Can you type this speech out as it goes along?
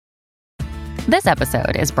This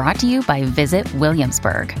episode is brought to you by Visit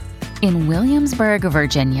Williamsburg. In Williamsburg,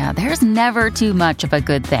 Virginia, there's never too much of a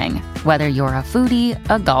good thing. Whether you're a foodie,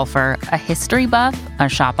 a golfer, a history buff, a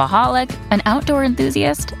shopaholic, an outdoor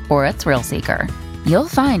enthusiast, or a thrill seeker, you'll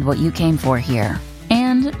find what you came for here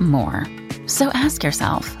and more. So ask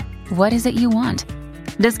yourself, what is it you want?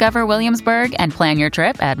 Discover Williamsburg and plan your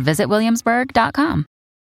trip at visitwilliamsburg.com.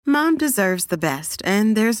 Mom deserves the best,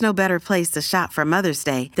 and there's no better place to shop for Mother's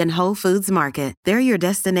Day than Whole Foods Market. They're your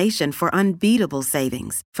destination for unbeatable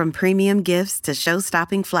savings, from premium gifts to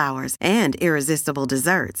show-stopping flowers and irresistible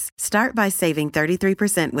desserts. Start by saving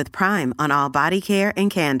 33% with Prime on all body care and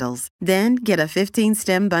candles. Then get a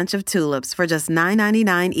 15-stem bunch of tulips for just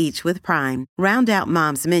 $9.99 each with Prime. Round out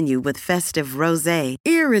Mom's menu with festive rosé,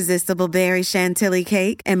 irresistible berry chantilly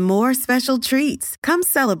cake, and more special treats. Come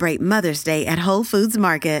celebrate Mother's Day at Whole Foods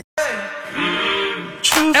Market.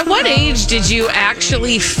 At what age did you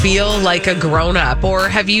actually feel like a grown-up? Or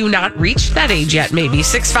have you not reached that age yet, maybe?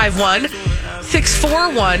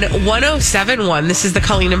 651-641-1071. This is the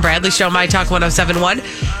Colleen and Bradley Show, My Talk 1071.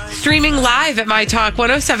 Streaming live at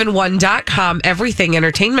MyTalk1071.com. Everything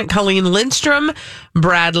Entertainment. Colleen Lindstrom,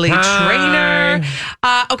 Bradley Trainer.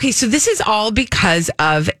 Okay, so this is all because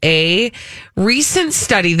of a recent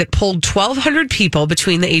study that polled 1,200 people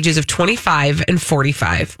between the ages of 25 and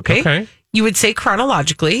 45. Okay. You would say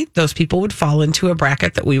chronologically, those people would fall into a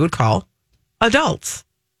bracket that we would call adults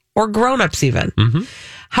or grown-ups even. Mm-hmm.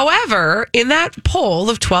 However, in that poll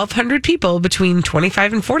of 1,200 people between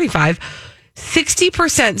 25 and 45,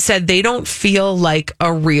 60% said they don't feel like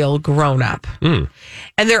a real grown-up. And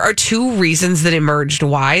there are two reasons that emerged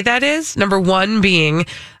why that is. Number one being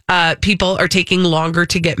people are taking longer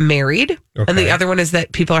to get married. Okay. And the other one is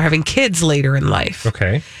that people are having kids later in life.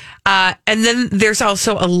 Okay. And then there's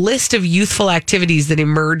also a list of youthful activities that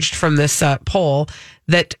emerged from this poll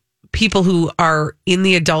that people who are in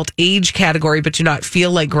the adult age category but do not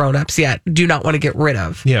feel like grown-ups yet do not want to get rid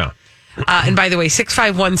of. Yeah. And by the way,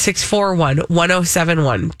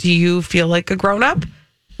 651-641-1071. Do you feel like a grown-up?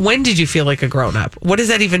 When did you feel like a grown-up? What does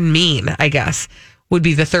that even mean, I guess, would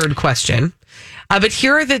be the third question. But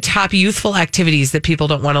here are the top youthful activities that people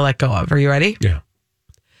don't want to let go of. Are you ready? Yeah.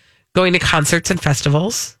 Going to concerts and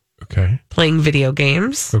festivals. Okay. Playing video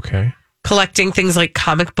games. Okay. Collecting things like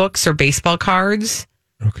comic books or baseball cards.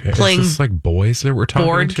 Okay. Playing Is this like boys that we're talking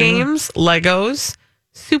board to? games, Legos,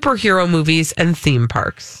 superhero movies, and theme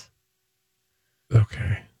parks.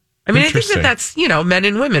 Okay. I mean, I think that's, men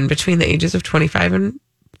and women between the ages of 25 and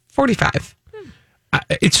 45.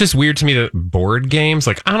 It's just weird to me that board games,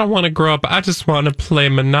 like, I don't want to grow up. I just want to play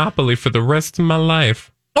Monopoly for the rest of my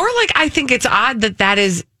life. Or I think it's odd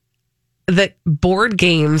that board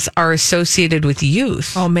games are associated with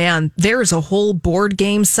youth. Oh, man, there's a whole board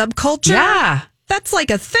game subculture. Yeah. That's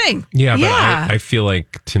like a thing. Yeah, but Yeah. I feel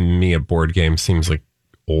like, to me, a board game seems like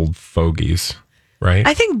old fogies, right?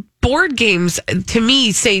 I think board games, to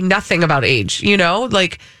me, say nothing about age.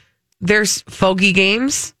 There's fogey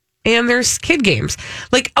games and there's kid games.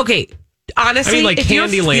 Okay, honestly, I mean, if you're-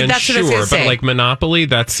 Candyland, that's what I was sure, gonna say. but like Monopoly,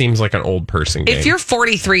 that seems like an old person game. If you're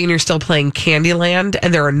 43 and you're still playing Candyland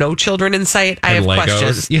and there are no children in sight, I have And Legos.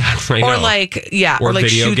 questions. Yeah, I know. Or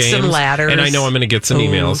video shoot some games. ladders. And I know I'm going to get some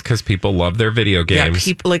emails because people love their video games.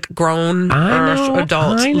 Yeah, people grown I know,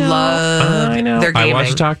 adults I know, love I know. their gaming. I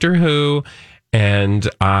watch Doctor Who, and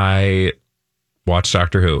I watch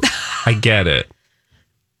Doctor Who. I get it.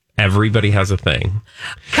 Everybody has a thing.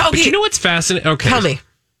 Okay. But you know what's fascinating? Okay, Tell me,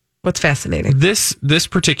 what's fascinating? This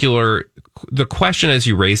particular, the question as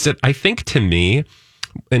you raised it, I think to me,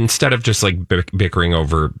 instead of just bickering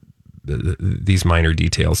over these minor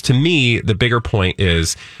details, to me, the bigger point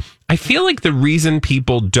is, I feel like the reason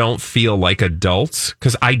people don't feel like adults,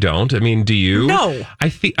 because I don't. I mean, do you? No. I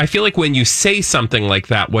feel like when you say something like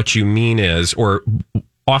that, what you mean is, or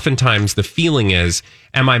oftentimes the feeling is,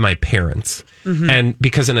 am I my parents? Mm-hmm. And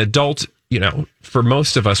because an adult, for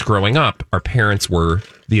most of us growing up, our parents were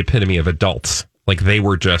the epitome of adults. Like they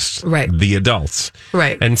were just the adults.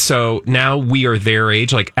 Right. And so now we are their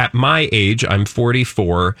age. Like at my age, I'm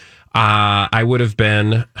 44. I would have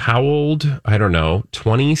been, how old? I don't know,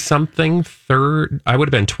 20 something, I would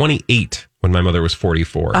have been 28 when my mother was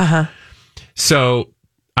 44. Uh-huh. So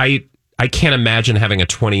I can't imagine having a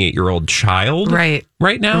 28-year-old child right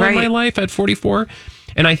now in my life at 44.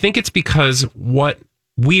 And I think it's because we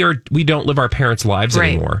don't live our parents' lives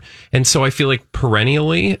anymore. And so I feel like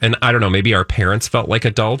perennially, and I don't know, maybe our parents felt like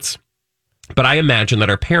adults, but I imagine that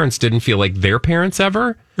our parents didn't feel like their parents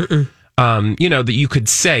ever. That you could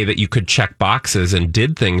say that you could check boxes and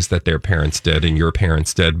did things that their parents did and your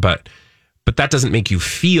parents did, but but that doesn't make you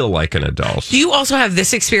feel like an adult. Do you also have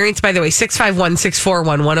this experience, by the way,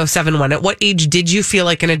 651-641-1071? At what age did you feel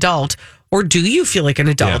like an adult? Or do you feel like an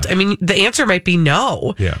adult? Yeah. I mean, the answer might be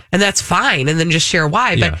no. Yeah. And that's fine. And then just share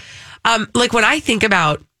why. But like when I think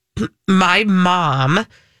about my mom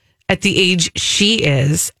at the age she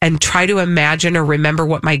is and try to imagine or remember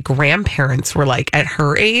what my grandparents were like at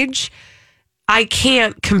her age, I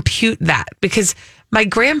can't compute that because my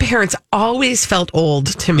grandparents always felt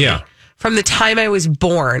old to me. Yeah. From the time I was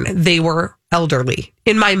born, they were elderly.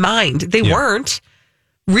 In my mind, they weren't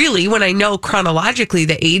really when I know chronologically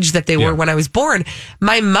the age that they were when I was born.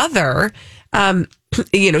 My mother,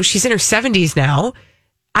 she's in her 70s now.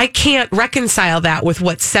 I can't reconcile that with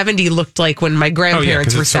what 70 looked like when my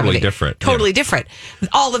grandparents were 70. Totally different. Totally different.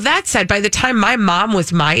 All of that said, by the time my mom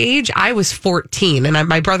was my age, I was 14. And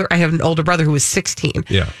I have an older brother who was 16.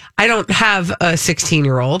 Yeah. I don't have a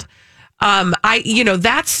 16-year-old.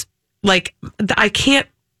 That's like,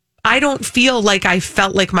 I don't feel like I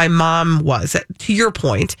felt like my mom was. To your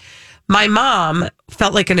point, my mom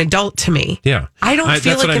felt like an adult to me. Yeah. I don't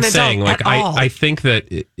feel like an adult at all. I think that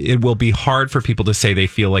it will be hard for people to say they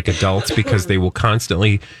feel like adults because they will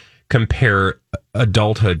constantly compare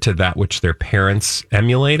adulthood to that which their parents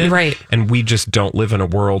emulated. Right. And we just don't live in a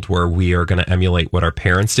world where we are going to emulate what our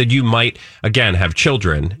parents did. You might, again, have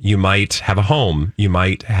children. You might have a home. You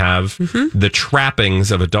might have the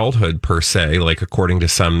trappings of adulthood per se, like according to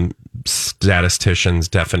some statistician's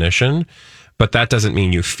definition. But that doesn't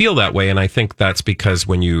mean you feel that way. And I think that's because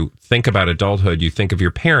when you think about adulthood, you think of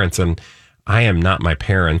your parents. And I am not my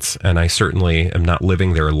parents. And I certainly am not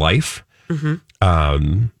living their life.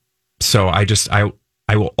 So I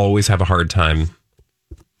will always have a hard time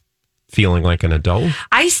feeling like an adult.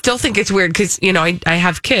 I still think it's weird because, I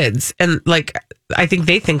have kids and like, I think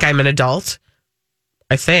they think I'm an adult.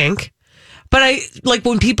 I think. But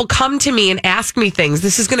when people come to me and ask me things,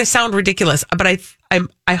 this is going to sound ridiculous, but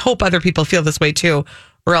I hope other people feel this way too,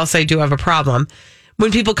 or else I do have a problem.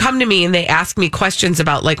 When people come to me and they ask me questions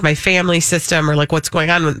about like my family system or like what's going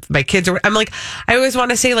on with my kids, I'm like, I always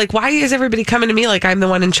want to say like, why is everybody coming to me like I'm the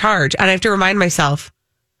one in charge? And I have to remind myself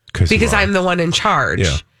because I'm the one in charge.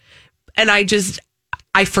 Yeah. And I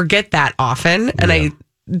forget that often and I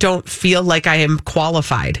don't feel like I am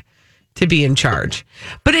qualified to be in charge.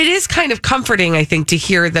 But it is kind of comforting, I think, to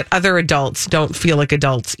hear that other adults don't feel like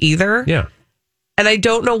adults either. Yeah. And I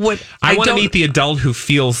don't know what... I want to meet the adult who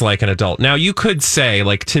feels like an adult. Now, you could say,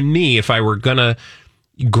 like, to me, if I were going to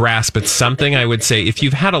grasp at something, I would say if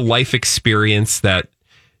you've had a life experience that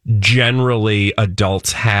generally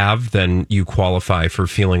adults have, then you qualify for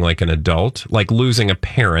feeling like an adult. Like losing a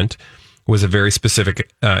parent was a very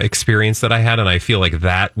specific experience that I had, and I feel like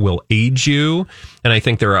that will age you. And I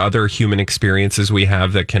think there are other human experiences we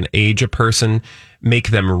have that can age a person,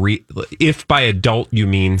 make them, if by adult you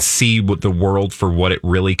mean see what the world for what it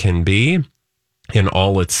really can be in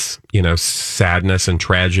all its, sadness and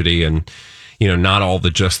tragedy and, not all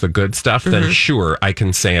just the good stuff, then sure, I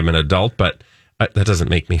can say I'm an adult, but that doesn't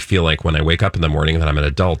make me feel like when I wake up in the morning that I'm an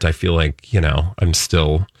adult. I feel like, I'm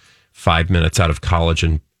still 5 minutes out of college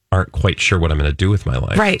and aren't quite sure what I'm going to do with my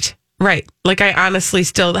life. Right. Like I honestly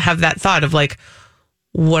still have that thought of like,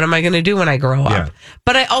 what am I going to do when I grow up? Yeah.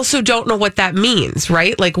 But I also don't know what that means,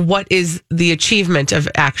 right? Like what is the achievement of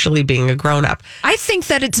actually being a grown up? I think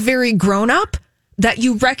that it's very grown up that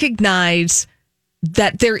you recognize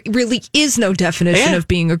that there really is no definition of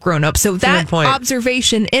being a grown up. So that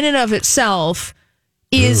observation in and of itself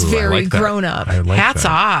is very grown up. Hats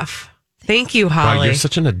off. Thank you, Holly. Wow, you're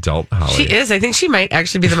such an adult, Holly. She is. I think she might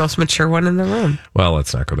actually be the most mature one in the room. Well,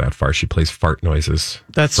 let's not go that far. She plays fart noises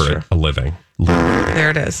for a living.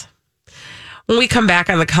 There it is. When we come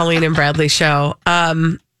back on the Colleen and Bradley show,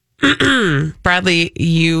 Bradley,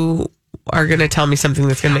 you are going to tell me something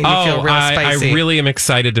that's going to make me feel real spicy. I really am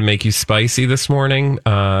excited to make you spicy this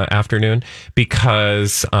afternoon,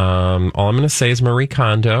 because all I'm going to say is Marie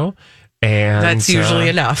Kondo. And that's usually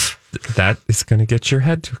enough. That is going to get your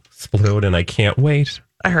head to explode, and I can't wait.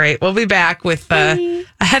 All right. We'll be back with a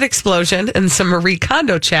head explosion and some Marie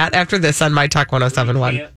Kondo chat after this on My Talk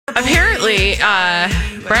 1071. Apparently,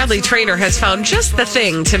 Bradley Traynor has found just the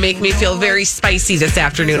thing to make me feel very spicy this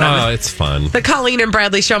afternoon. It's fun. The Colleen and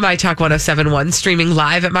Bradley Show, My Talk 1071, streaming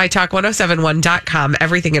live at mytalk1071.com.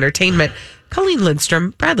 Everything Entertainment. Colleen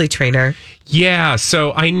Lindstrom, Bradley Traynor. Yeah,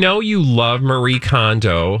 so I know you love Marie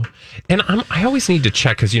Kondo, and I always need to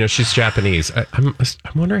check because she's Japanese. I'm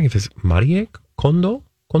wondering if it's Marie Kondo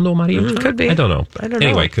Marie. Could be. I don't know.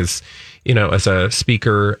 Anyway, because as a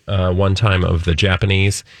speaker one time of the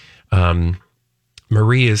Japanese,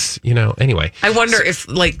 Marie is, anyway. I wonder if,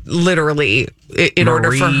 literally, in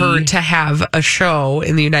order for her to have a show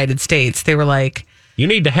in the United States, they were like, you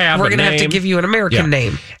need to have we're going to have to give you an American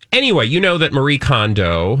name. Anyway, you know that Marie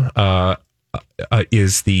Kondo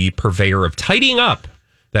is the purveyor of Tidying Up,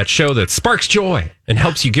 that show that sparks joy and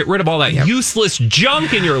helps you get rid of all that useless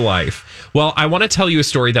junk in your life. Well, I want to tell you a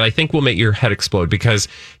story that I think will make your head explode, because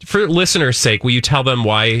for listeners' sake, will you tell them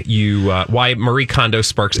why Marie Kondo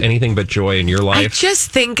sparks anything but joy in your life? I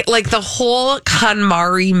just think the whole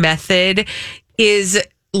KonMari method is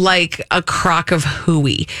like a crock of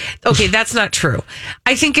hooey. Okay, that's not true.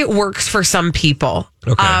 I think it works for some people.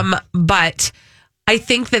 Okay. But I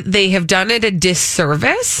think that they have done it a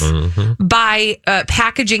disservice by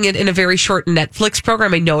packaging it in a very short Netflix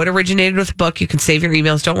program. I know it originated with a book. You can save your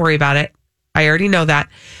emails. Don't worry about it. I already know that.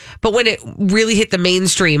 But when it really hit the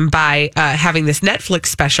mainstream by having this Netflix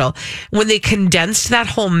special, when they condensed that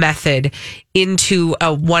whole method into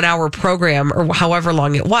a 1 hour program or however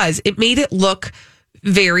long it was, it made it look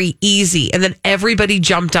very easy. And then everybody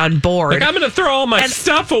jumped on board. I'm going to throw all my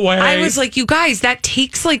stuff away. I was like, you guys, that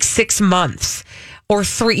takes 6 months. Or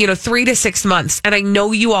 3 to 6 months. And I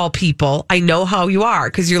know you all people. I know how you are,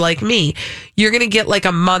 because you're like me. You're going to get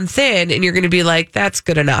a month in and you're going to be like, that's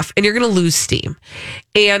good enough. And you're going to lose steam.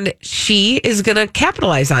 And she is going to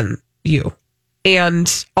capitalize on you.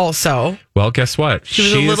 And also, well, guess what? She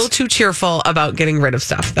was a little too cheerful about getting rid of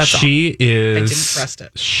stuff. That's all. I didn't trust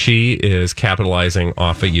it. She is capitalizing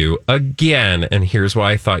off of you again. And here's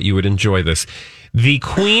why I thought you would enjoy this. The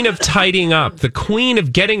queen of tidying up, the queen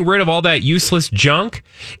of getting rid of all that useless junk,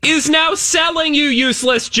 is now selling you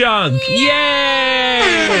useless junk. Yay!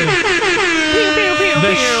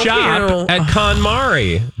 The shop at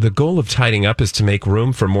KonMari. The goal of tidying up is to make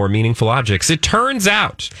room for more meaningful objects. It turns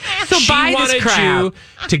out she wanted you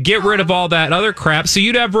to get rid of all that other crap so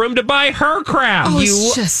you'd have room to buy her crap. Oh,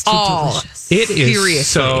 it's just delicious. It is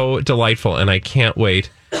so delightful, and I can't wait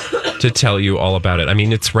to tell you all about it. I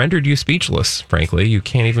mean, it's rendered you speechless, frankly. You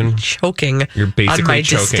can't even... Choking. You're basically on my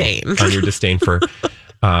choking disdain. on your disdain for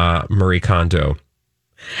Marie Kondo.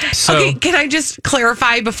 So, okay, can I just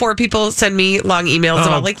clarify before people send me long emails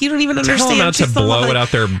about you don't even understand. Tell them not to blow it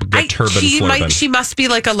out there, turban. She must be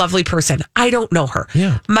a lovely person. I don't know her.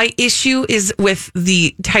 Yeah. My issue is with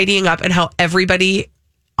the tidying up and how everybody,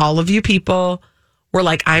 all of you people, were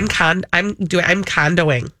like, I'm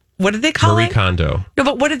condoing. What did they call it? Marie Kondo. No,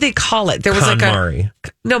 but what did they call it? There was KonMari.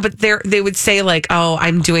 No, but they would say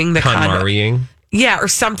I'm doing the KonMariing. Yeah, or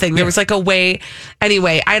something. There was a way.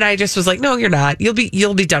 Anyway, and I just was like, no, you're not.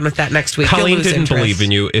 You'll be done with that next week. Colleen didn't believe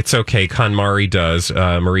in you. It's okay. KonMari does.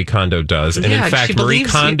 Marie Kondo does. And in fact, Marie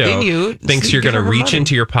Kondo thinks you're going to reach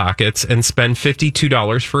into your pockets and spend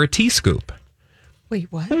 $52 for a tea scoop.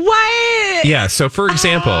 Wait, what? What? Yeah. So, for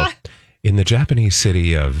example, in the Japanese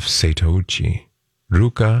city of Setouchi,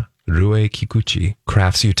 Ruka Rue Kikuchi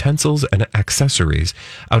crafts utensils and accessories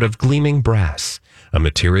out of gleaming brass, a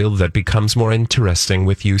material that becomes more interesting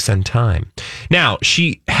with use and time. Now,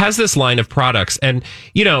 she has this line of products, and,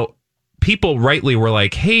 people rightly were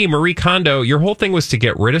like, hey, Marie Kondo, your whole thing was to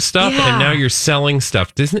get rid of stuff, and now you're selling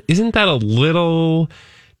stuff. Isn't that a little...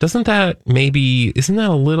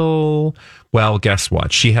 Well, guess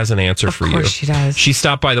what? She has an answer for you. Of course she does. She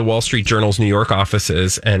stopped by the Wall Street Journal's New York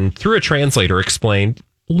offices and, through a translator, explained,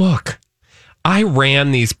 look, I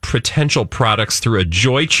ran these potential products through a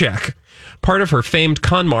joy check, part of her famed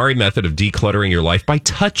KonMari method of decluttering your life by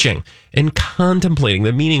touching and contemplating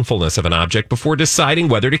the meaningfulness of an object before deciding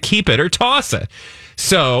whether to keep it or toss it.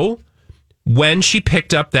 So, when she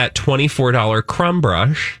picked up that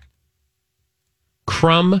 $24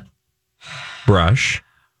 crumb brush,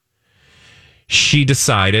 she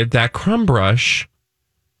decided that crumb brush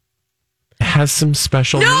has some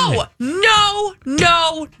special meaning. No.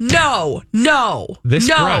 This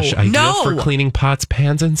brush, ideal for cleaning pots,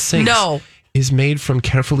 pans, and sinks, is made from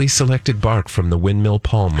carefully selected bark from the windmill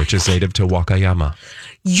palm, which is native to Wakayama.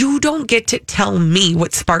 You don't get to tell me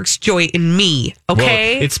what sparks joy in me,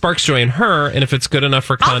 okay? Well, it sparks joy in her, and if it's good enough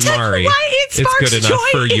for KonMari, it's good enough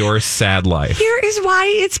for your sad life. Here is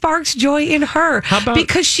why it sparks joy in her. How about...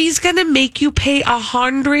 Because she's going to make you pay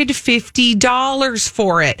 $150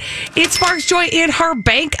 for it. It sparks joy in her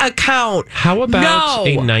bank account. How about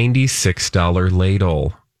a $96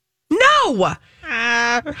 ladle? No.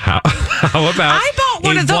 How about I bought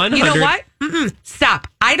one of those. You know what? Stop.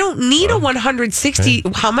 I don't need a $160.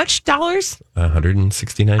 Okay. How much dollars?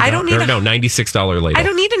 $169. I don't need $96 ladle. I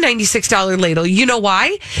don't need a $96 ladle. You know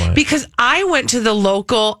why? Why? Because I went to the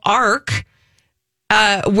local ARC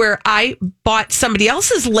where I bought somebody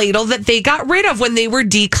else's ladle that they got rid of when they were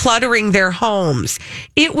decluttering their homes.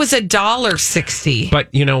 It was $1.60.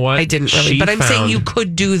 But you know what? I didn't really, but I'm saying you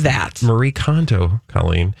could do that. Marie Kondo,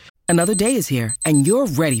 Colleen. Another day is here, and you're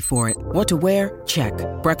ready for it. What to wear? Check.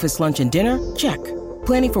 Breakfast, lunch, and dinner? Check.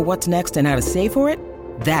 Planning for what's next and how to save for it?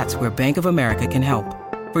 That's where Bank of America can help.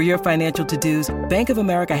 For your financial to-dos, Bank of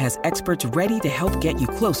America has experts ready to help get you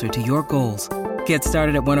closer to your goals. Get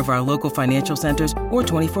started at one of our local financial centers or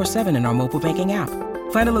 24/7 in our mobile banking app.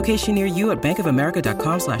 Find a location near you at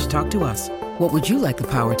bankofamerica.com/talktous. What would you like the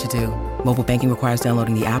power to do? Mobile banking requires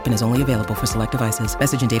downloading the app and is only available for select devices.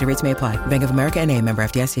 Message and data rates may apply. Bank of America N.A., member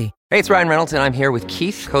FDIC. Hey, it's Ryan Reynolds, and I'm here with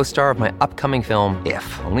Keith, co-star of my upcoming film,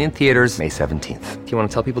 If, only in theaters May 17th. Do you want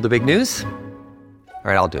to tell people the big news? All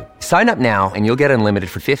right, I'll do it. Sign up now and you'll get unlimited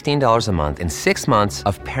for $15 a month and 6 months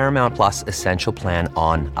of Paramount Plus Essential Plan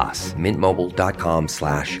on us.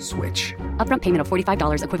 MintMobile.com/switch. Upfront payment of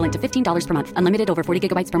 $45 equivalent to $15 per month. Unlimited over 40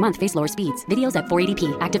 gigabytes per month. Face lower speeds. Videos at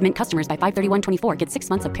 480p. Active Mint customers by 531.24 get 6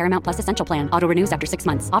 months of Paramount Plus Essential Plan. Auto renews after 6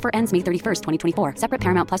 months. Offer ends May 31st, 2024. Separate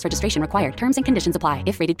Paramount Plus registration required. Terms and conditions apply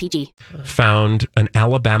if rated PG. Found an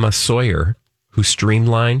Alabama sawyer who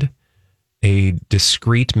streamlined a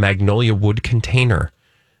discreet magnolia wood container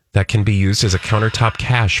that can be used as a countertop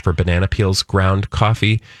cache for banana peels, ground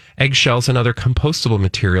coffee, eggshells, and other compostable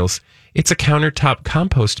materials. It's a countertop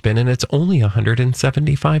compost bin, and it's only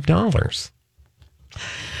 $175.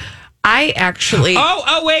 I actually...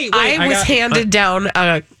 wait. I was handed down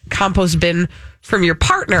a compost bin from your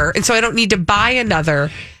partner, and so I don't need to buy another...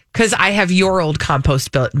 Because I have your old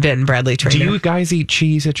compost bin, Bradley Trainer. Do you guys eat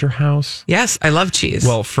cheese at your house? Yes, I love cheese.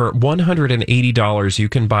 Well, for $180, you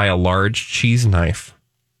can buy a large cheese knife.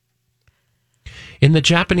 In the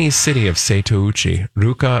Japanese city of Setouchi,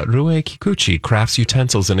 Ruka Rue Kikuchi crafts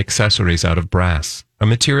utensils and accessories out of brass, a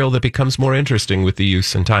material that becomes more interesting with the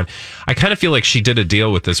use and time. I kind of feel like she did a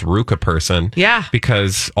deal with this Ruka person. Yeah.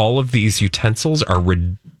 Because all of these utensils are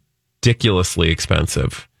ridiculously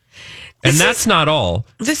expensive. And that's not all.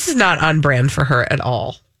 This is not on brand for her at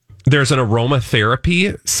all. There's an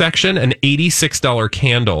aromatherapy section, an $86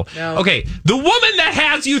 candle. No. Okay, the woman that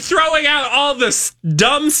has you throwing out all this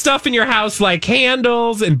dumb stuff in your house, like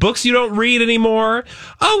candles and books you don't read anymore.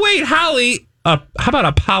 Oh, wait, Holly, how about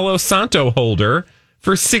a Palo Santo holder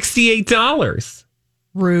for $68?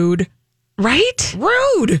 Rude. Right?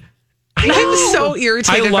 Rude. I'm so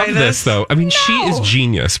irritated I love this, though. I mean, she is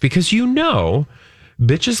genius because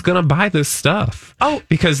bitch is gonna buy this stuff. Oh,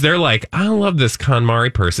 because they're like, I love this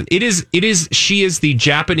KonMari person. She is the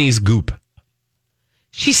Japanese Goop.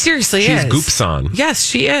 She seriously She's is. Goop-san. Yes,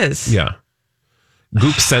 she is. Yeah.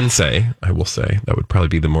 Goop Sensei, I will say. That would probably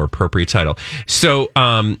be the more appropriate title. So,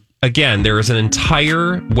 again, there is an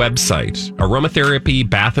entire website, aromatherapy,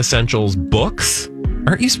 bath essentials, books.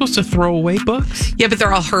 Aren't you supposed to throw away books? Yeah, but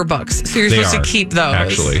they're all her books. So you're supposed to keep those.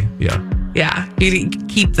 Actually, yeah. Yeah, you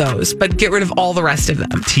keep those, but get rid of all the rest of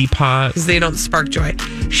them. Teapot. Because they don't spark joy.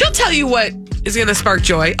 She'll tell you what is going to spark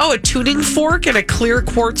joy. Oh, a tuning fork and a clear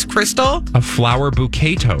quartz crystal. A flower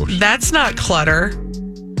bouquet tote. That's not clutter.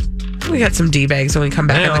 We got some D-bags when we come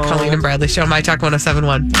back on the Colleen and Bradley Show, My Talk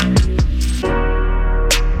 1071.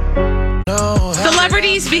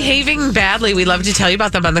 Celebrities behaving badly. We love to tell you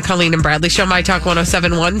about them on the Colleen and Bradley Show, My Talk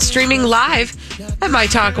 1071, streaming live at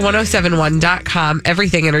MyTalk1071.com.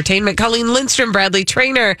 Everything Entertainment. Colleen Lindstrom, Bradley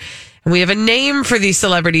Trainer. And we have a name for these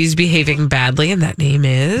celebrities behaving badly, and that name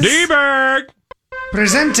is... D-Bag!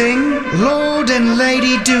 Presenting Lord and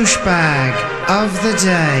Lady Douchebag of the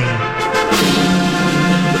Day.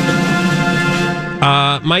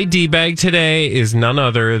 My D-Bag today is none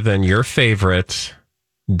other than your favorite...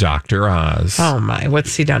 Dr. Oz. Oh my,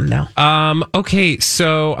 what's he done now? Okay,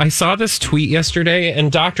 so I saw this tweet yesterday, and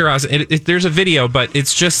Dr. Oz, there's a video, but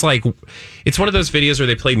it's just like, it's one of those videos where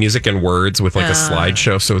they play music and words with like a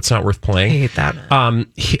slideshow, so it's not worth playing. I hate that.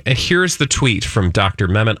 Here's the tweet from Dr.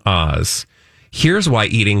 Mehmet Oz. Here's why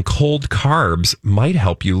eating cold carbs might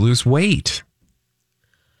help you lose weight.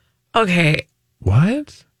 Okay.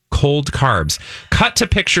 What? Cold carbs. Cut to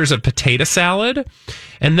pictures of potato salad,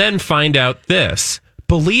 and then find out this.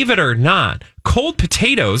 Believe it or not, cold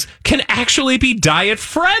potatoes can actually be diet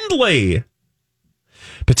friendly.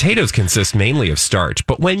 Potatoes consist mainly of starch,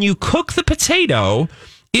 but when you cook the potato,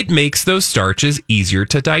 it makes those starches easier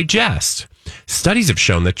to digest. Studies have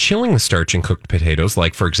shown that chilling the starch in cooked potatoes,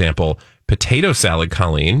 like, for example, potato salad,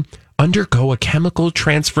 Colleen, undergo a chemical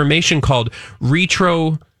transformation called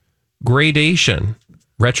retrogradation.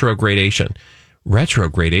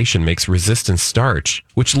 Retrogradation makes resistant starch,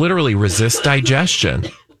 which literally resists digestion.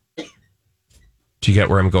 Do you get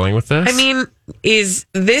where I'm going with this? I mean, is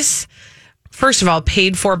this first of all,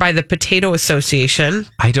 paid for by the Potato Association.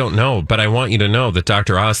 I don't know, but I want you to know that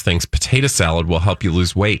Dr. Oz thinks potato salad will help you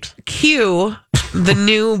lose weight. Cue the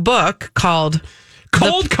new book called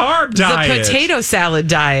Cold Carb Diet. The Potato Salad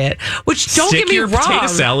Diet, which don't Stick get me your wrong. potato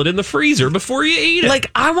salad in the freezer before you eat it. Like,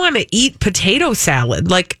 I want to eat potato salad,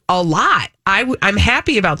 like, a lot. I'm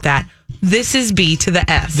happy about that. This is B to the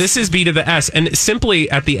S. This is B to the S. And simply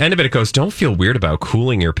at the end of it, it goes, don't feel weird about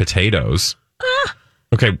cooling your potatoes.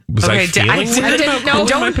 Okay, I feeling weird about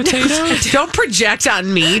cooling my potatoes? Don't project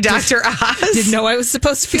on me, Dr. Oz. Didn't know I was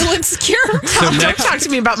supposed to feel insecure. Don't talk to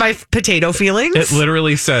me about my potato feelings. It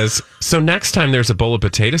literally says, so next time there's a bowl of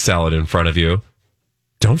potato salad in front of you,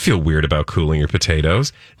 don't feel weird about cooling your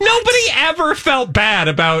potatoes. Nobody ever felt bad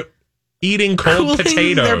about eating cold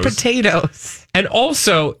potatoes. Their potatoes. And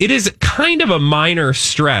also, it is kind of a minor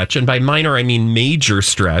stretch, and by minor I mean major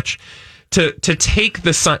stretch, to take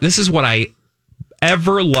the this is what I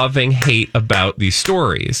ever-loving hate about these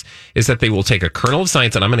stories, is that they will take a kernel of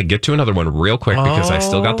science, and I'm going to get to another one real quick because I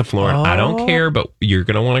still got the floor, and I don't care, but you're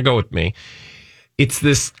going to want to go with me. It's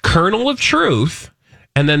this kernel of truth,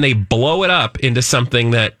 and then they blow it up into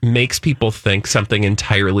something that makes people think something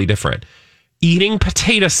entirely different. Eating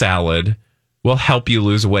potato salad will help you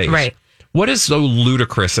lose weight. Right. What is so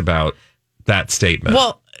ludicrous about that statement?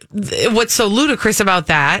 Well, what's so ludicrous about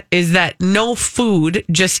that is that no food,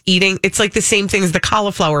 just eating, it's like the same thing as the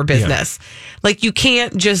cauliflower business. Yeah. Like, you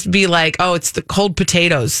can't just be like, oh, it's the cold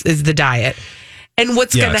potatoes is the diet. And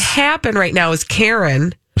what's going to happen right now is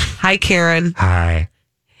Karen. Hi, Karen. Hi.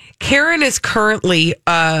 Karen is currently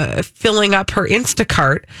filling up her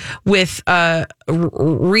Instacart with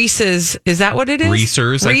Reese's. Is that what it is?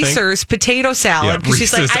 Reese's potato salad. Yeah,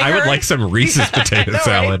 Reese's, she's like, I would like some Reese's potato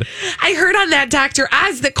salad. Right? I heard on that Dr.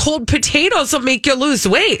 Oz that cold potatoes will make you lose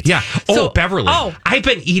weight. Yeah. Oh, Beverly. I've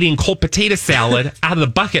been eating cold potato salad out of the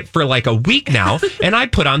bucket for like a week now, and I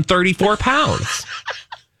put on 34 pounds.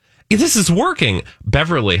 This is working.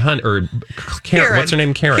 Beverly, Karen, what's her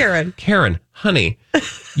name? Karen, honey,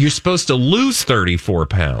 you're supposed to lose 34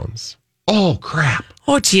 pounds. Oh, crap.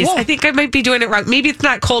 Oh, geez. I think I might be doing it wrong. Maybe it's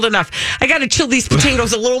not cold enough. I got to chill these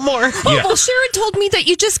potatoes a little more. Yeah. Well, Sharon told me that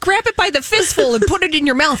you just grab it by the fistful and put it in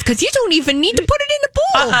your mouth because you don't even need to put it in a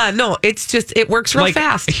bowl. No, it's just, it works real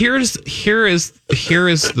fast. Here is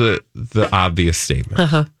the obvious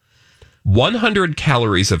statement. 100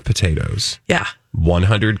 calories of potatoes. Yeah.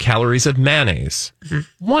 100 calories of mayonnaise.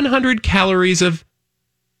 100 calories of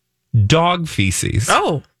dog feces.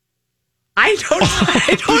 Oh, I don't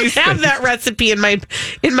have that recipe in my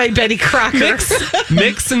Betty Crocker.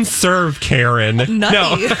 Mix and serve, Karen. Nutty.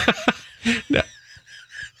 No. Is your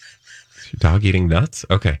dog eating nuts?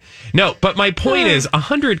 Okay. No, but my point is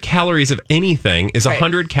 100 calories of anything is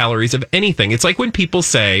 100 calories of anything. It's like when people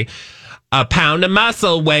say a pound of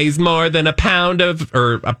muscle weighs more than a pound.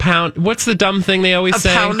 What's the dumb thing they always say?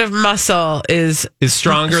 A pound of muscle is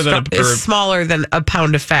stronger than is smaller than a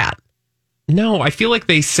pound of fat. No, I feel like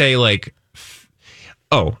they say like,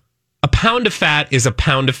 a pound of fat is a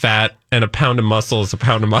pound of fat, and a pound of muscle is a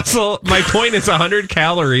pound of muscle. My point is 100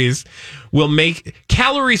 calories will make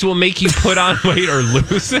you put on weight or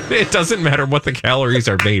lose it. It doesn't matter what the calories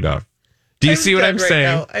are made of. Do you see what I'm saying?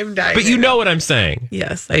 Now. I'm dying. But you know what I'm saying.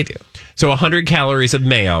 Yes, I do. So 100 calories of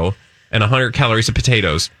mayo and 100 calories of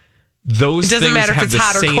potatoes, those things have the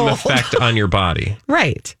same effect on your body.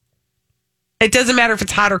 Right. It doesn't matter if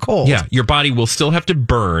it's hot or cold. Yeah, your body will still have to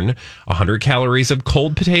burn 100 calories of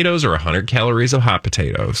cold potatoes or 100 calories of hot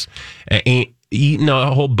potatoes. Eating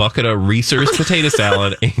a whole bucket of Reese's potato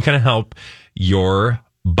salad ain't going to help your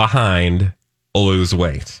behind lose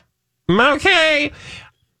weight. Okay.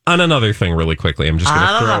 On another thing really quickly, I'm just going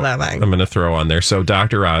to throw on there. So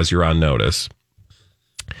Dr. Oz, you're on notice.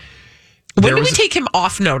 When do we take him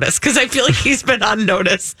off notice? Because I feel like he's been on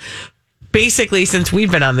notice basically since we've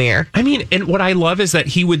been on the air. I mean, and what I love is that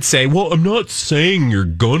he would say, well, I'm not saying you're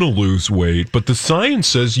gonna lose weight, but the science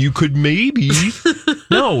says you could maybe.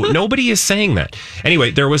 No, nobody is saying that.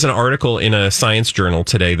 Anyway, there was an article in a science journal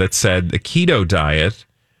today that said the keto diet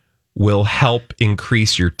will help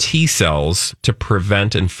increase your T cells to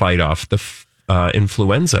prevent and fight off the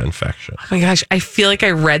influenza infection. Oh my gosh, I feel like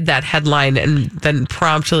I read that headline and then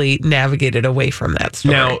promptly navigated away from that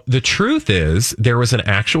story. Now, the truth is, there was an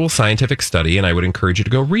actual scientific study, and I would encourage you to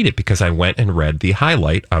go read it because I went and read the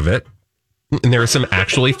highlight of it, and there is some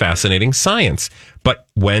actually fascinating science. But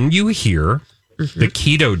when you hear the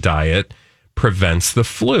keto diet prevents the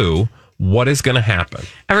flu, what is going to happen?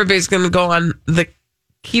 Everybody's going to go on the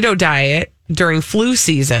keto diet during flu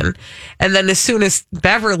season, and then as soon as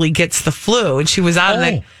Beverly gets the flu, and she was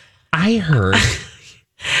on I heard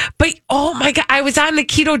But, oh my God, I was on the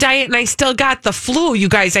keto diet and I still got the flu, you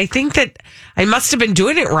guys. I think that I must have been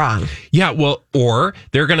doing it wrong. Yeah, well, or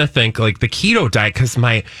they're going to think like the keto diet, because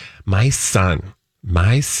my son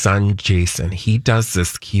Jason, he does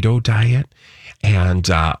this keto diet. And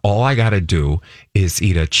all I got to do is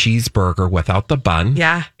eat a cheeseburger without the bun.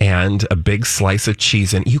 Yeah. And a big slice of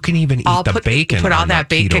cheese. And you can even eat the bacon. Put all that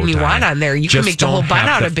bacon you want on there. You can make the whole bun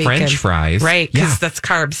out of bacon. French fries. Right, because that's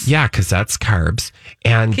carbs. Yeah, because that's carbs.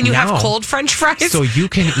 And can you have cold French fries? So you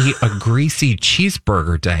can eat a greasy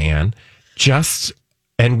cheeseburger, Diane,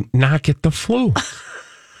 and not get the flu.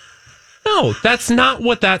 No, that's not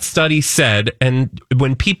what that study said. And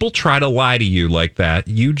when people try to lie to you like that,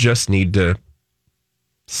 you just need to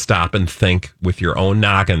stop and think with your own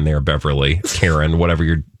noggin there, Beverly, Karen, whatever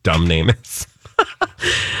your dumb name is.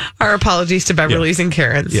 Our apologies to Beverly's and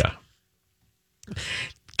Karen's. Yeah.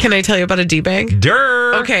 Can I tell you about a D-bag?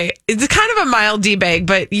 Durr! Okay. It's kind of a mild D-bag,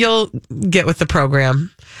 but you'll get with the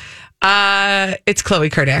program. It's Khloe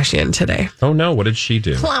Kardashian today. Oh, no. What did she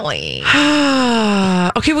do? Khloe.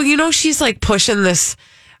 Okay, well, she's like pushing this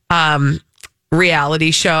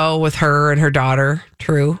reality show with her and her daughter,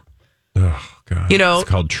 True. Oh, God. It's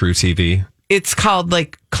called True TV. It's called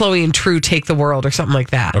like Khloe and True Take the World or something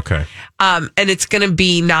like that. Okay. And it's going to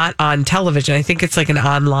be not on television. I think it's like an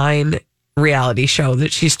online reality show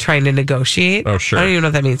that she's trying to negotiate. Oh, sure. I don't even know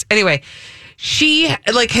what that means. Anyway, she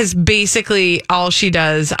like has basically all she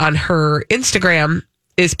does on her Instagram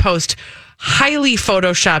is post highly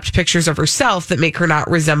photoshopped pictures of herself that make her not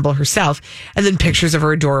resemble herself, and then pictures of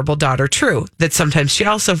her adorable daughter, True, that sometimes she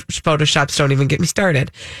also photoshops. Don't even get me started.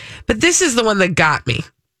 But this is the one that got me.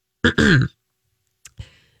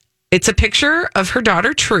 It's a picture of her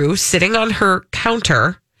daughter, True, sitting on her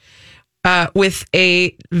counter with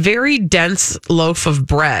a very dense loaf of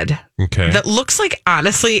bread. Okay. That looks like,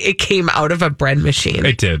 honestly, it came out of a bread machine.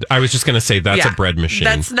 It did. I was just going to say that's a bread machine.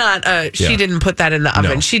 That's not she didn't put that in the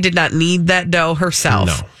oven. No. She did not knead that dough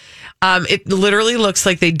herself. No. It literally looks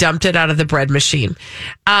like they dumped it out of the bread machine.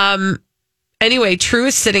 Anyway, True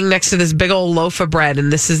is sitting next to this big old loaf of bread,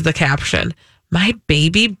 and this is the caption. My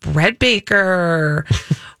baby bread baker.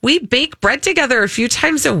 We bake bread together a few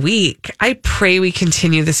times a week. I pray we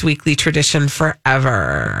continue this weekly tradition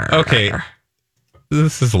forever. Okay.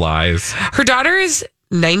 This is lies. Her daughter is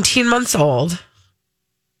 19 months old.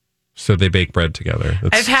 So they bake bread together.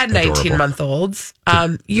 That's I've had 19-month-olds.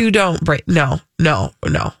 You don't break. No.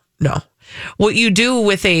 What you do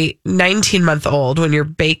with a 19-month-old when you're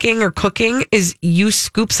baking or cooking is you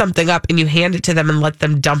scoop something up and you hand it to them and let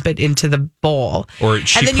them dump it into the bowl. Or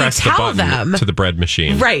she pressed the button to the bread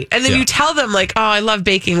machine. Right. And then you tell them like, oh, I love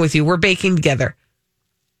baking with you. We're baking together.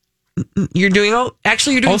 You're doing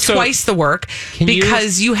twice the work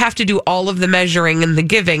because you have to do all of the measuring and the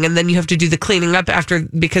giving, and then you have to do the cleaning up after,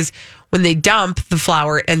 because when they dump the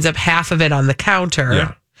flour, it ends up half of it on the counter.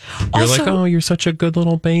 Yeah. You're also, like, oh, you're such a good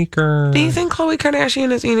little baker. Do you think Khloe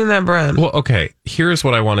Kardashian is eating that bread? Well, okay. Here's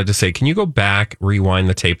what I wanted to say. Can you go back, rewind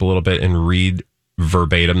the tape a little bit, and read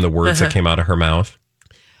verbatim the words that came out of her mouth?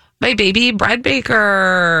 My baby bread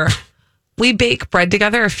baker. We bake bread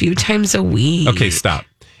together a few times a week. Okay, stop.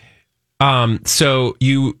 So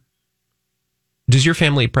does your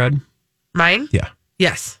family eat bread? Mine? Yeah.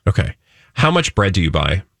 Yes. Okay. How much bread do you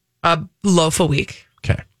buy? A loaf a week.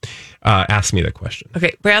 Okay. Ask me that question.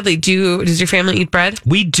 Okay. Bradley, does your family eat bread?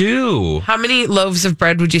 We do. How many loaves of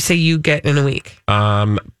bread would you say you get in a week?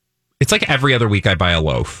 It's like every other week I buy a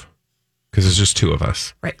loaf because there's just two of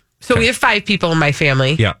us. Right. So we have 5 people in my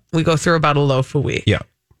family. Yeah. We go through about a loaf a week. Yeah.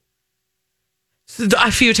 So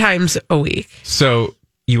a few times a week. So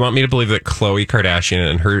you want me to believe that Khloe Kardashian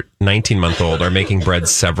and her 19-month-old are making bread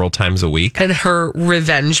several times a week? And her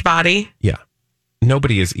revenge body? Yeah.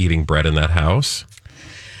 Nobody is eating bread in that house.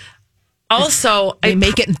 Also, they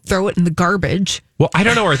make it and throw it in the garbage. Well, I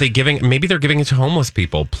don't know. Are they maybe they're giving it to homeless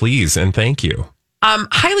people. Please and thank you.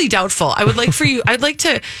 Highly doubtful. I would like for you,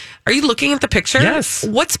 are you looking at the picture? Yes.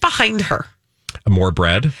 What's behind her? More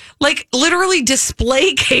bread? Like literally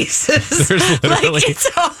display cases. There's literally, like it's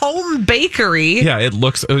a home bakery. Yeah, it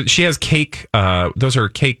looks, she has cake. Those are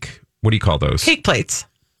cake, what do you call those? Cake plates.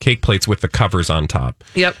 Cake plates with the covers on top.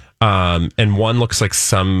 Yep. And one looks like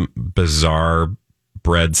some bizarre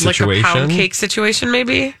bread situation. Like a pound cake situation,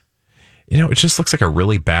 maybe? It just looks like a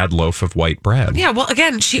really bad loaf of white bread. Yeah, well,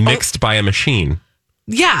 again, mixed by a machine.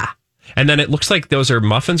 Yeah. And then it looks like those are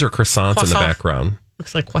muffins or croissants in the background.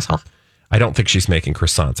 Looks like croissant. I don't think she's making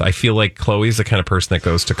croissants. I feel like Khloe's the kind of person that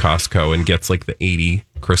goes to Costco and gets like the 80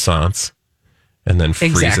 croissants and then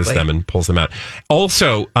freezes them and pulls them out.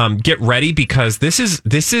 Also, get ready because this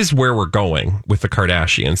is where we're going with the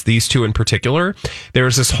Kardashians. These two in particular.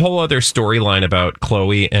 There's this whole other storyline about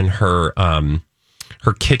Khloe and her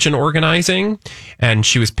kitchen organizing, and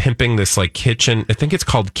she was pimping this like kitchen. I think it's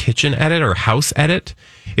called Kitchen Edit or House Edit.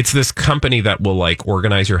 It's this company that will like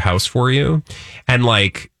organize your house for you, and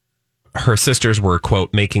like. Her sisters were,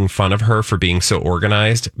 quote, making fun of her for being so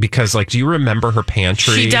organized because, like, do you remember her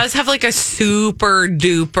pantry? She does have, like, a super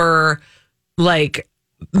duper, like,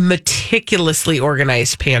 meticulously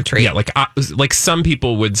organized pantry. Yeah, like some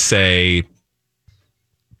people would say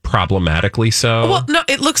problematically so. Well, no,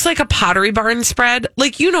 it looks like a Pottery Barn spread.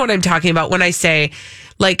 Like, you know what I'm talking about when I say,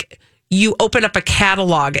 like, you open up a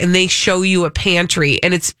catalog and they show you a pantry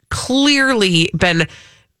and it's clearly been...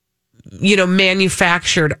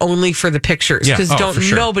 manufactured only for the pictures because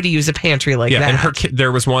nobody use a pantry like that. And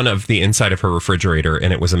there was one of the inside of her refrigerator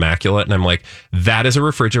and it was immaculate. And I'm like, that is a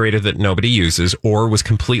refrigerator that nobody uses or was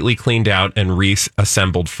completely cleaned out and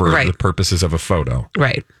reassembled for the purposes of a photo.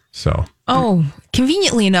 Right. So. Oh,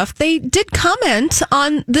 conveniently enough, they did comment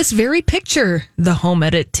on this very picture, the Home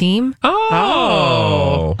Edit team.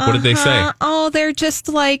 Oh. What did they say? Oh, they're just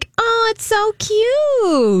like, oh, it's so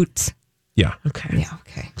cute. Yeah. Okay. Yeah.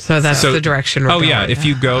 Okay. So that's the direction we're going. Oh, yeah. If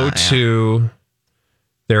you go to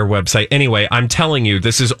their website. Anyway, I'm telling you,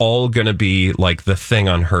 this is all going to be like the thing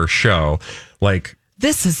on her show. Like,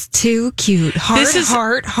 this is too cute.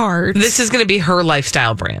 Heart. This is going to be her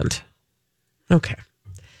lifestyle brand. Okay.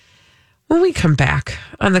 When we come back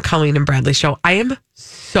on the Colleen and Bradley show, I am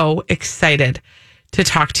so excited to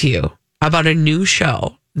talk to you about a new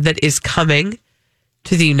show that is coming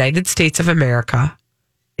to the United States of America.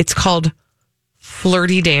 It's called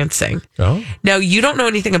Flirty Dancing. Oh. Now, you don't know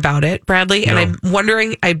anything about it, Bradley, and I'm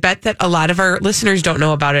wondering, I bet that a lot of our listeners don't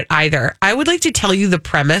know about it either. I would like to tell you the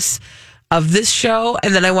premise of this show,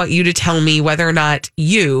 and then I want you to tell me whether or not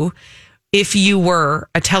you, if you were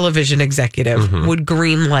a television executive, would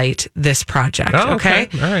greenlight this project. Oh, okay?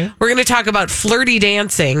 All right. We're going to talk about Flirty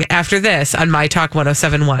Dancing after this on My Talk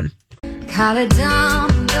 1071.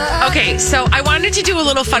 Okay, so I wanted to do a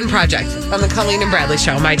little fun project on the Colleen and Bradley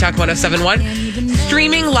show, My Talk 1071.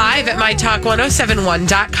 Streaming live at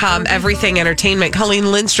MyTalk1071.com, everything entertainment. Colleen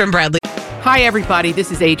Lindstrom, Bradley. Hi, everybody.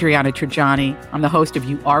 This is Adriana Trajani. I'm the host of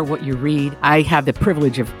You Are What You Read. I have the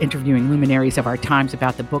privilege of interviewing luminaries of our times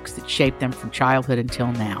about the books that shaped them from childhood until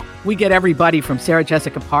now. We get everybody from Sarah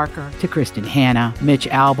Jessica Parker to Kristen Hanna, Mitch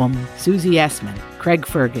Albom, Susie Essman, Craig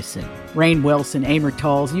Ferguson, Rainn Wilson, Amor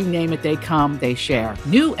Tolls, you name it, they come, they share.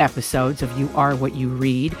 New episodes of You Are What You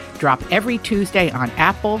Read drop every Tuesday on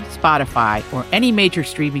Apple, Spotify, or any major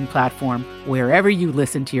streaming platform wherever you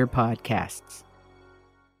listen to your podcasts.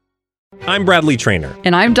 I'm Bradley Trainer.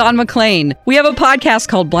 And I'm Don McClain. We have a podcast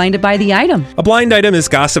called Blinded by the Item. A blind item is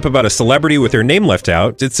gossip about a celebrity with their name left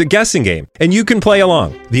out. It's a guessing game, and you can play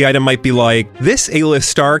along. The item might be like, this A-list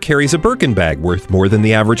star carries a Birkin bag worth more than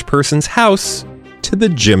the average person's house to the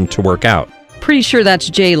gym to work out. Pretty sure that's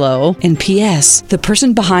J-Lo. And P.S. the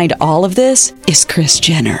person behind all of this is Kris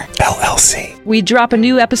Jenner, LLC. We drop a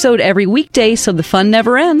new episode every weekday so the fun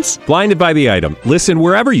never ends. Blinded by the Item. Listen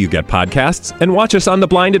wherever you get podcasts and watch us on the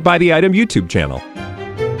Blinded by the Item YouTube channel.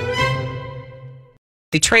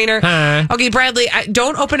 The trainer. Hi. Okay, Bradley,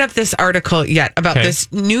 don't open up this article yet about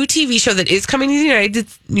this new TV show that is coming to the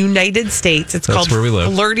United States. It's called where we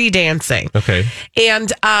live. Flirty Dancing. Okay.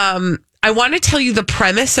 And I want to tell you the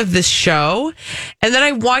premise of this show, and then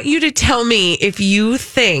I want you to tell me if you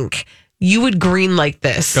think you would greenlight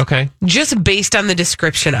this. Okay. Just based on the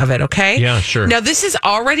description of it, okay? Yeah, sure. Now, this is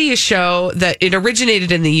already a show that it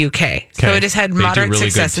originated in the UK. Okay. So it has had moderate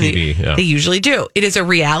success in the TV, They usually do. It is a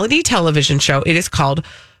reality television show. It is called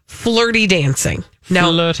Flirty Dancing.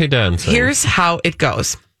 Now, Flirty Dancing. Here's how it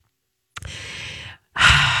goes.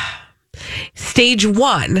 Stage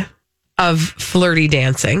 1 of Flirty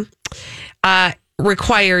Dancing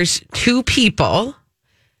requires two people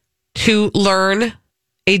to learn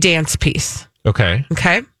a dance piece. Okay.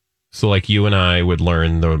 Okay. So like you and I would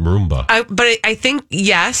learn the Roomba. But I think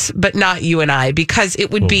yes, but not you and I, because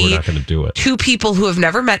it would be we're not going to do it. Two people who have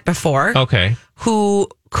never met before. Okay. Who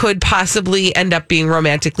could possibly end up being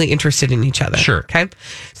romantically interested in each other. Sure. Okay.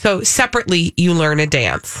 So separately, you learn a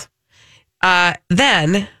dance.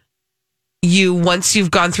 Then once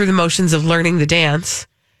you've gone through the motions of learning the dance,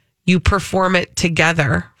 you perform it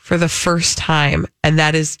together for the first time, and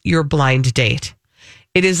that is your blind date.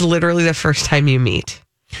 It is literally the first time you meet.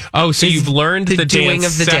 Oh, so you've learned the dance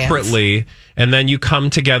separately, and then you come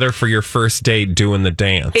together for your first date doing the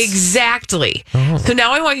dance. Exactly. Oh. So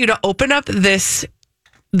now I want you to open up this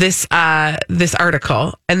this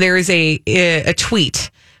article, and there is a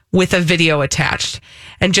tweet with a video attached,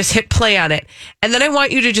 and just hit play on it. And then I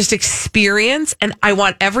want you to just experience, and I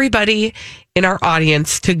want everybody in our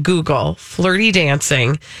audience to Google flirty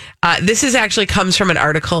dancing. This actually comes from an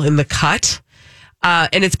article in The Cut,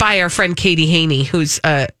 and it's by our friend Katie Haney, who's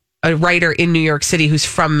a writer in New York City who's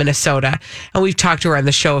from Minnesota. And we've talked to her on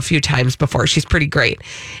the show a few times before. She's pretty great.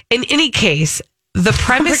 In any case, the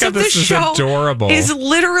premise of the show is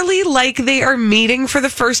literally like they are meeting for the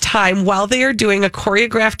first time while they are doing a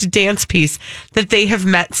choreographed dance piece that they have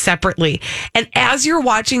met separately. And as you're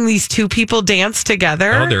watching these two people dance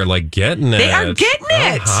together... Oh, they're like getting it. They are getting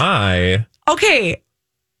it. Hi. Okay.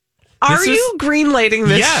 Are you greenlighting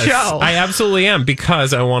this show? I absolutely am,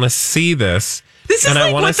 because I want to see this. This is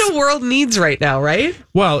like what the world needs right now, right?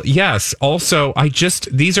 Well, yes. Also,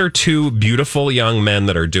 these are two beautiful young men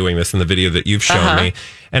that are doing this in the video that you've shown me.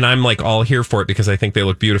 And I'm like all here for it because I think they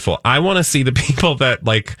look beautiful. I want to see the people that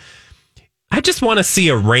I just want to see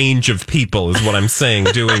a range of people is what I'm saying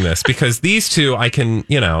doing this, because these two I can,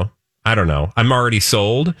 I don't know. I'm already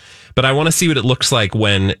sold, but I want to see what it looks like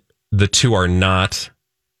when the two are not,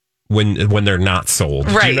 when they're not sold.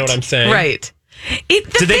 Right. Do you know what I'm saying? Right.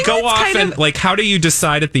 Did they go off and how do you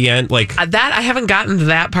decide at the end? That I haven't gotten to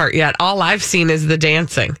that part yet. All I've seen is the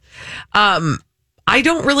dancing. I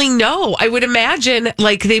don't really know. I would imagine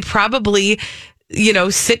they probably,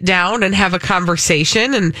 sit down and have a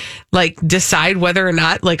conversation and decide whether or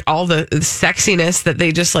not all the sexiness that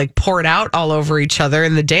they just poured out all over each other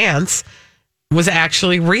in the dance was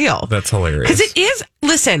actually real. That's hilarious. Because it is.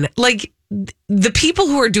 Listen, the people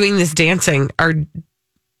who are doing this dancing are.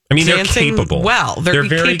 I mean, they're capable. Well, they're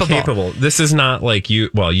very capable. This is not like you.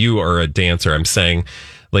 Well, you are a dancer. I'm saying,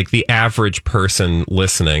 the average person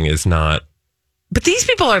listening is not. But these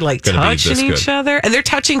people are touching each other, and they're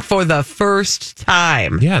touching for the first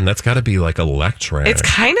time. Yeah, and that's got to be electric. It's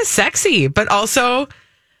kind of sexy, but also,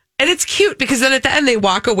 and it's cute because then at the end they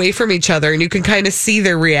walk away from each other, and you can kind of see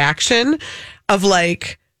their reaction of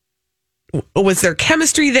was there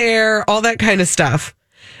chemistry there, all that kind of stuff.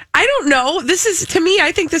 I don't know. To me,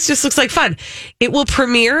 I think this just looks like fun. It will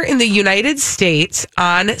premiere in the United States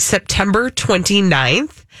on September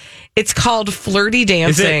 29th. It's called Flirty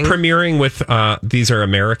Dancing. Is it premiering with, these are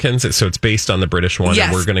Americans, so it's based on the British one, yes.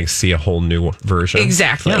 And we're going to see a whole new version?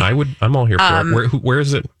 Exactly. Yeah, I'm all here for it. Where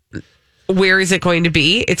is it? Where is it going to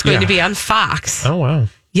be? It's going to be on Fox. Oh, wow.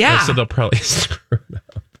 Yeah. So they'll probably screw it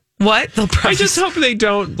up. What? I just hope they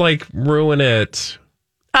don't, ruin it.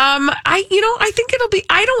 I think it'll be.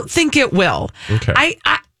 I don't think it will. Okay.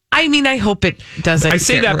 I mean, I hope it doesn't. I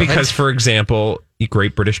say that because, for example,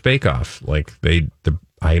 Great British Bake Off,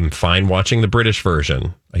 I'm fine watching the British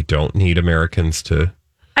version. I don't need Americans to.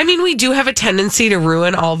 I mean, we do have a tendency to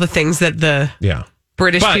ruin all the things that the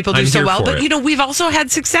British people do so well. But we've also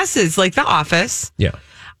had successes like The Office. Yeah.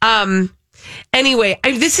 Anyway,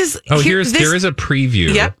 this is. There is a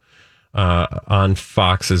preview. Yep. On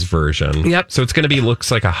Fox's version. Yep. So it's going to be,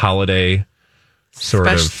 looks like a holiday sort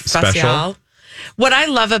of special. What I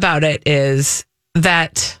love about it is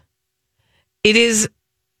that it is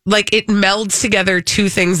it melds together two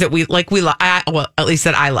things that we love. Well, at least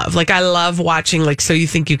that I love. I love watching So You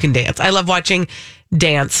Think You Can Dance. I love watching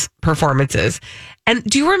dance performances. And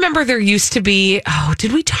do you remember there used to be,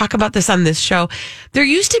 did we talk about this on this show? There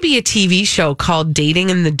used to be a TV show called Dating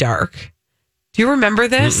in the Dark. Do you remember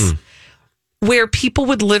this? Mm-mm. Where people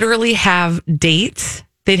would literally have dates.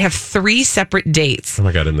 They'd have 3 separate dates. Oh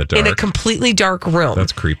my God, in the dark. In a completely dark room.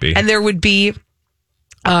 That's creepy. And there would be,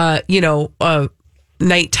 a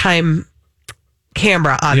nighttime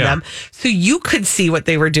camera on them. So you could see what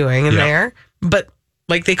they were doing in there, but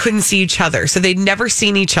they couldn't see each other. So they'd never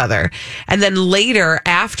seen each other. And then later,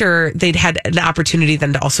 after they'd had an opportunity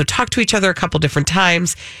then to also talk to each other a couple different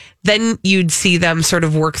times, then you'd see them sort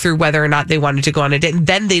of work through whether or not they wanted to go on a date. And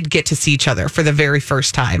then they'd get to see each other for the very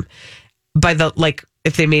first time by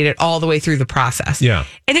if they made it all the way through the process. Yeah.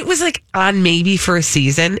 And it was on maybe for a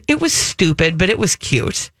season. It was stupid, but it was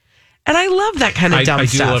cute. And I love that kind of dumb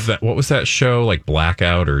stuff. I do love that. What was that show?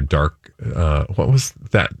 Blackout or Dark? What was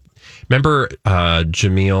that? Remember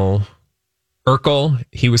Jamil Urkel?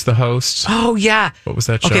 He was the host. Oh, yeah. What was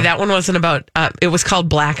that show? Okay, that one wasn't about... it was called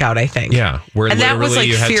Blackout, I think. Yeah. And that was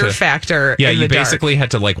Fear Factor Yeah, in you the basically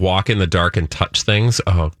dark. had to walk in the dark and touch things.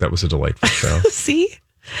 Oh, that was a delightful show. See?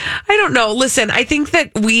 I don't know. Listen, I think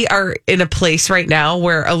that we are in a place right now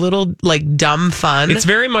where a little dumb fun... It's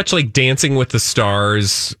very much like Dancing with the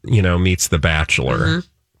Stars, meets The Bachelor.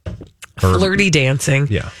 Mm-hmm. Flirty Dancing.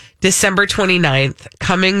 Yeah. December 29th,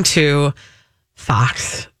 coming to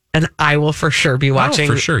Fox. And I will for sure be watching.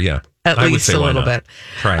 Oh, for sure, yeah. At least a little bit.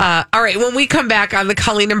 Try. All right. When we come back on the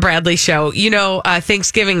Colleen and Bradley show,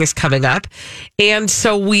 Thanksgiving is coming up. And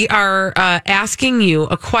so we are asking you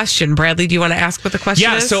a question. Bradley, do you want to ask what the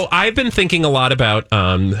question is? Yeah. So I've been thinking a lot about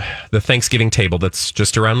the Thanksgiving table that's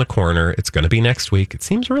just around the corner. It's going to be next week. It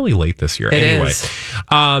seems really late this year. It anyway. is.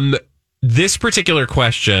 This particular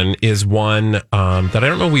question is one that I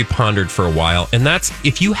don't know we pondered for a while. And that's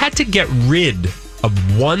if you had to get rid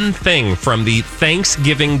of one thing from the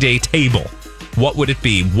Thanksgiving Day table, what would it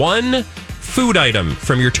be? One food item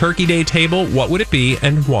from your Turkey Day table, what would it be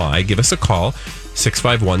and why? Give us a call,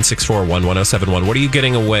 651-641-1071. What are you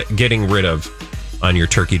getting rid of on your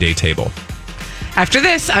Turkey Day table? After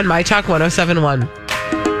this on My Talk 1071.